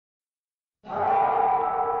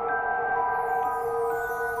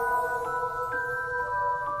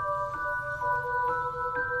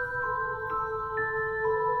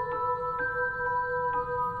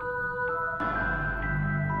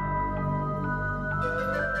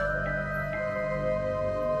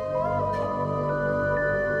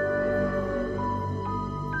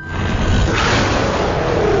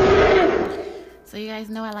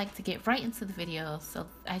I like to get right into the video. So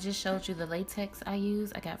I just showed you the latex I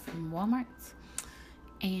use. I got from Walmart.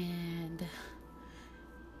 And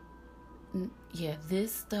yeah,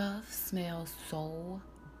 this stuff smells so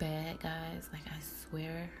bad, guys. Like, I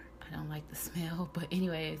swear I don't like the smell. But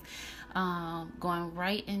anyways, going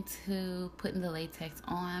right into putting the latex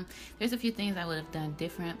on. There's a few things I would have done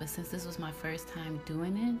different, but since this was my first time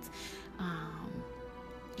doing it,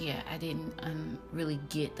 yeah, I didn't really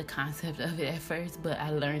get the concept of it at first, but I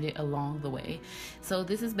learned it along the way. So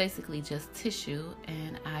this is basically just tissue,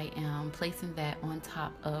 and I am placing that on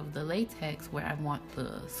top of the latex where I want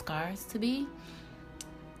the scars to be.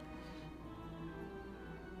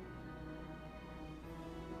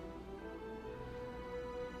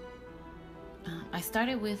 I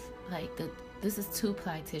started with this is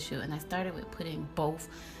 2-ply tissue, and I started with putting both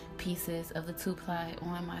pieces of the 2-ply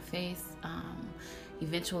on my face.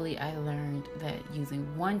 Eventually I learned that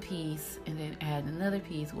using one piece and then add another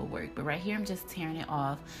piece will work, but right here I'm just tearing it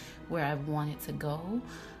off where I want it to go,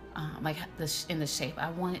 like in the shape I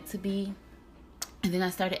want it to be. And then I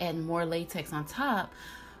started adding more latex on top,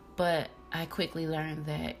 but I quickly learned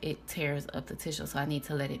that it tears up the tissue, so I need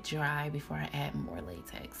to let it dry before I add more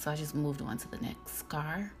latex. So I just moved on to the next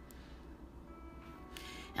scar.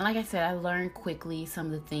 And like I said, I learned quickly some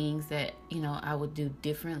of the things that, I would do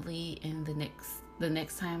differently in the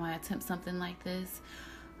next time I attempt something like this.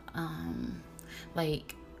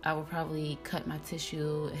 Like, I would probably cut my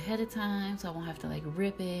tissue ahead of time so I won't have to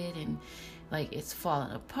rip it and it's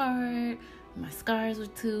falling apart. My scars were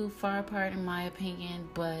too far apart in my opinion,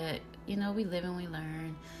 but we live and we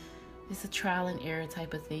learn. It's a trial and error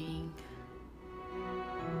type of thing.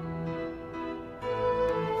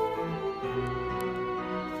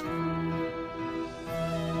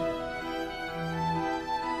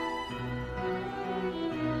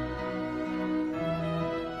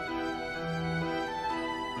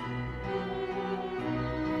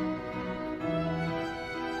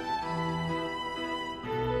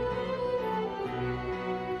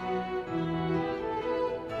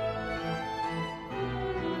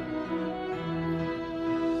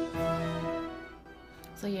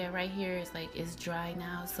 So yeah, right here is it's dry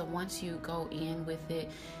now. So once you go in with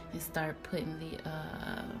it and start putting the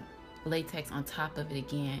latex on top of it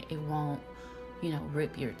again, it won't,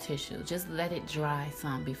 rip your tissue. Just let it dry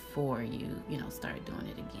some before you, start doing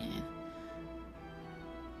it again.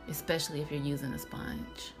 Especially if you're using a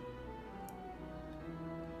sponge.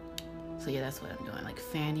 So yeah, that's what I'm doing.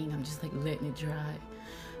 Fanning, I'm just letting it dry.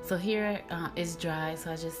 So here it's dry,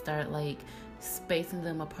 so I just start spacing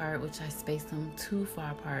them apart, which I spaced them too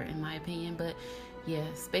far apart in my opinion, but yeah,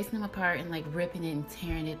 spacing them apart and ripping it and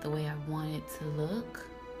tearing it the way I want it to look.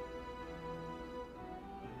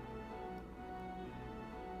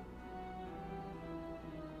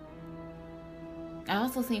 I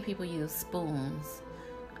also seen people use spoons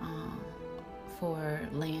for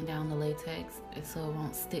laying down the latex so it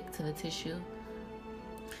won't stick to the tissue.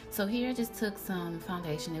 So here I just took some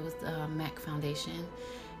foundation. It was MAC foundation,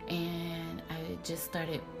 and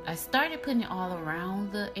I started putting it all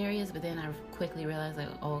around the areas, but then I quickly realized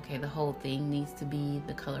okay, the whole thing needs to be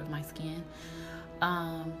the color of my skin.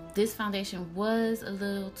 This foundation was a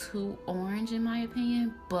little too orange in my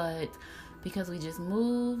opinion, but because we just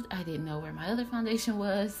moved, I didn't know where my other foundation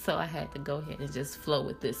was, so I had to go ahead and just flow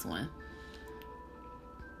with this one.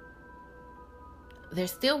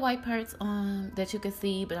 There's still white parts that you can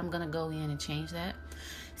see, but I'm gonna go in and change that.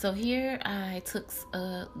 So here I took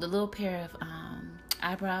the little pair of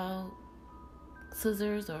eyebrow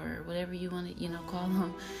scissors, or whatever you want to call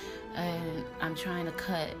them, and I'm trying to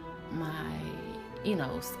cut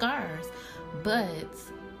my scars, but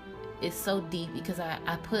it's so deep because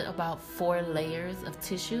I put about 4 layers of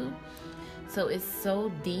tissue. So it's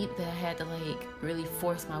so deep that I had to really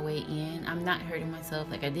force my way in. I'm not hurting myself.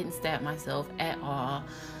 I didn't stab myself at all.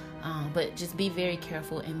 But just be very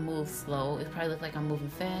careful and move slow. It probably looks like I'm moving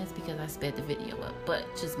fast because I sped the video up. But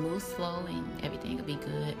just move slow and everything will be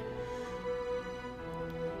good.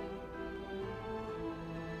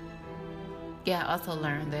 Yeah, I also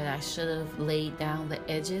learned that I should have laid down the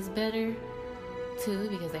edges better too,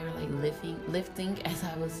 because they were lifting as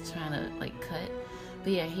I was trying to cut.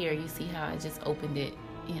 But yeah, here you see how I just opened it,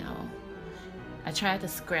 I tried to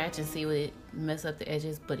scratch and see would it mess up the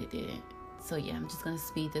edges, but it didn't. So yeah, I'm just gonna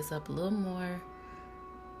speed this up a little more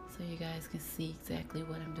so you guys can see exactly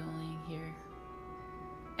what I'm doing here.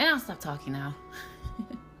 And I'll stop talking now.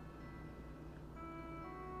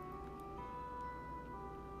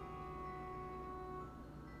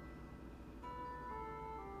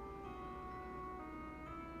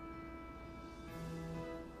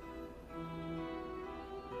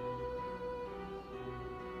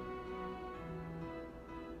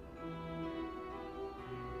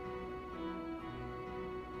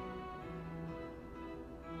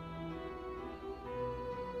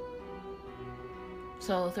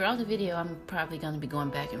 So throughout the video, I'm probably going to be going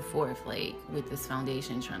back and forth like with this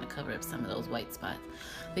foundation, trying to cover up some of those white spots.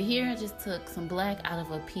 But here I just took some black out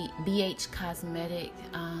of a BH Cosmetic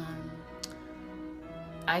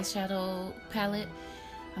eyeshadow palette.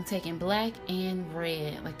 I'm taking black and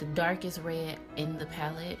red, like the darkest red in the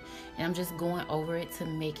palette, and I'm just going over it to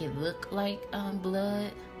make it look like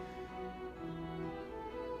blood.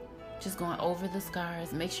 Just going over the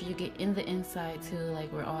scars. Make sure you get in the inside too,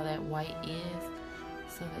 like where all that white is,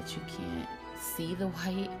 so that you can't see the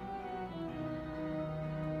white.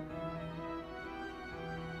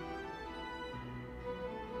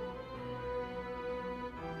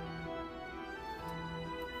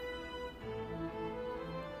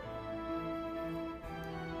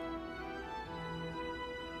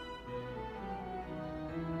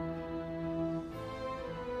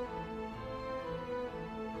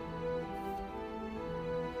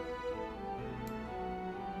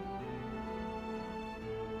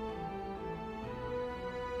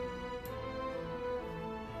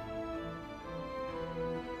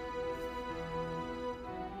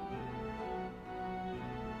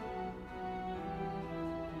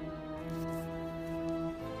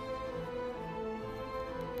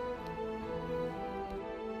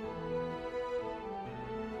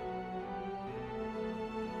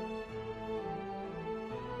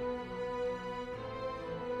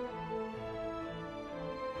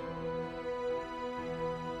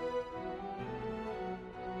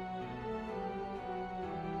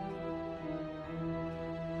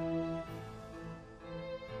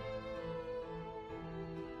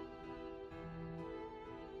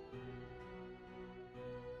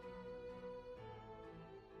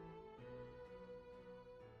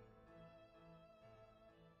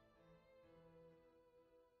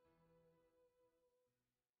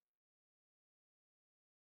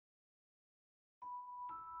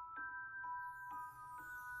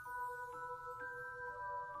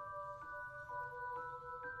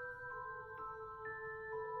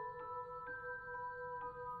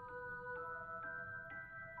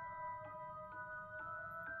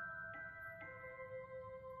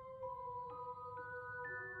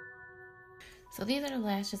 So these are the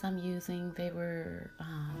lashes I'm using. They were,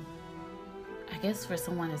 I guess for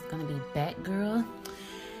someone that's gonna be Batgirl.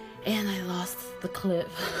 And I lost the clip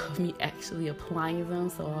of me actually applying them.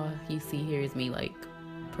 So all you see here is me like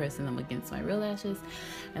pressing them against my real lashes.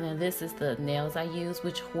 And then this is the nails I used,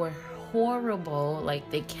 which were horrible. Like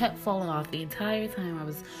they kept falling off the entire time I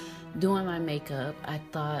was doing my makeup. I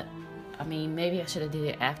thought, I mean, maybe I should have did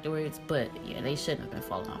it afterwards, but yeah, they shouldn't have been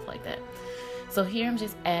falling off like that. So here I'm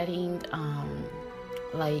just adding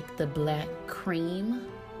like the black cream.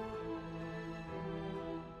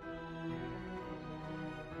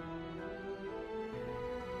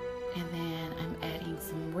 And then I'm adding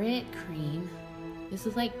some red cream. This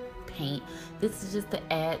is like paint. This is just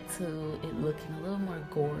to add to it looking a little more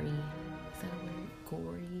gory. Is that a word?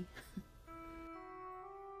 Gory?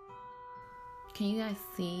 Can you guys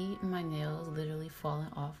see my nails literally falling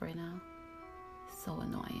off right now? So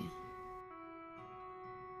annoying.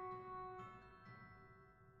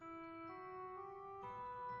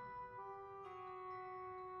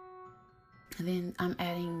 And then I'm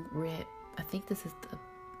adding red. I think this is the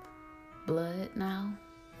blood now.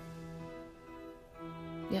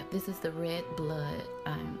 Yep, this is the red blood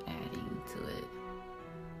I'm adding to it.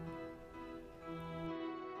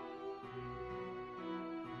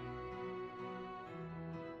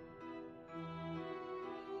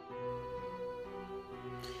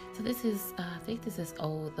 So this is, I think this is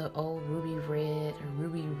the old Ruby Red or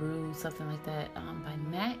Ruby Rue, something like that, by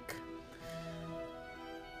Mac.